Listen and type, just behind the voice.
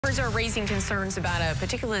Drivers are raising concerns about a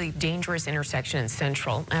particularly dangerous intersection in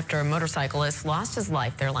Central after a motorcyclist lost his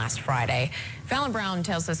life there last Friday. Fallon Brown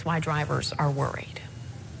tells us why drivers are worried.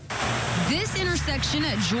 This intersection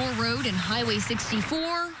at Joor Road and Highway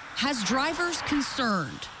 64 has drivers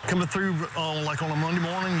concerned. Coming through like on a Monday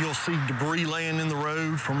morning, you'll see debris laying in the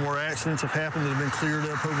road from where accidents have happened that have been cleared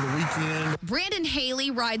up over the weekend. Brandon Haley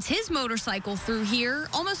rides his motorcycle through here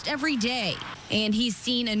almost every day, and he's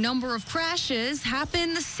seen a number of crashes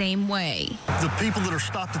happen the same way. The people that are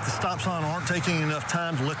stopped at the stop sign aren't taking enough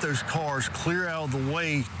time to let those cars clear out of the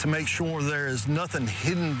way to make sure there is nothing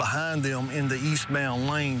hidden behind them in the eastbound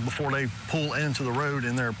lane before they pull into the road,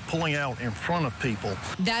 and they're pulling out in front of people.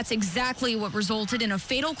 That's exactly what resulted in a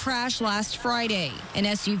fatal crash last Friday. An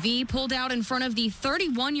SUV pulled out in front of the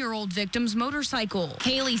 31-year-old victim's motorcycle.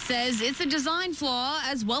 Haley says it's a design flaw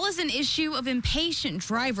as well as an issue of impatient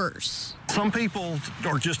drivers. Some people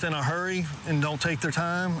are just in a hurry and don't take their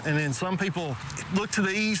time, and then some people look to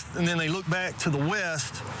the east and then they look back to the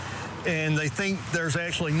west and they think there's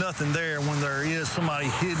actually nothing there when there is somebody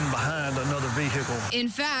hidden behind another vehicle. In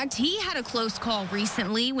fact, he had a close call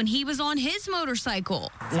recently when he was on his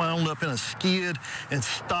motorcycle. Wound up in a skid and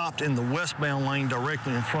stopped in the westbound lane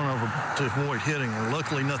directly in front of her to avoid hitting her.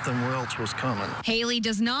 Luckily, nothing else was coming. Haley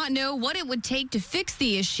does not know what it would take to fix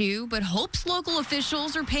the issue, but hopes local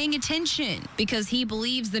officials are paying attention because he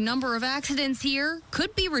believes the number of accidents here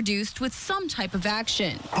could be reduced with some type of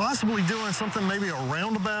action. Possibly doing something, maybe a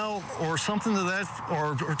roundabout or something to that,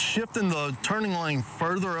 or shifting the turning lane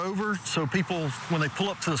further over so people, when they pull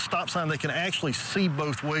up to the stop sign, they can actually see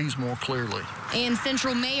both ways more clearly. And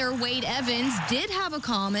Central Mayor Wade Evans did have a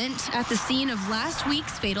comment at the scene of last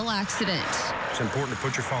week's fatal accident. It's important to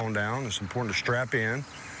put your phone down. It's important to strap in.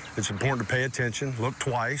 It's important to pay attention, look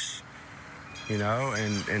twice, you know,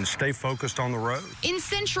 and stay focused on the road. In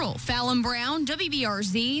Central, Fallon Brown,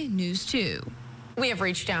 WBRZ News 2. We have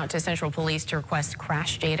reached out to Central Police to request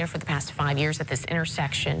crash data for the past 5 years at this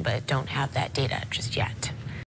intersection, but don't have that data just yet.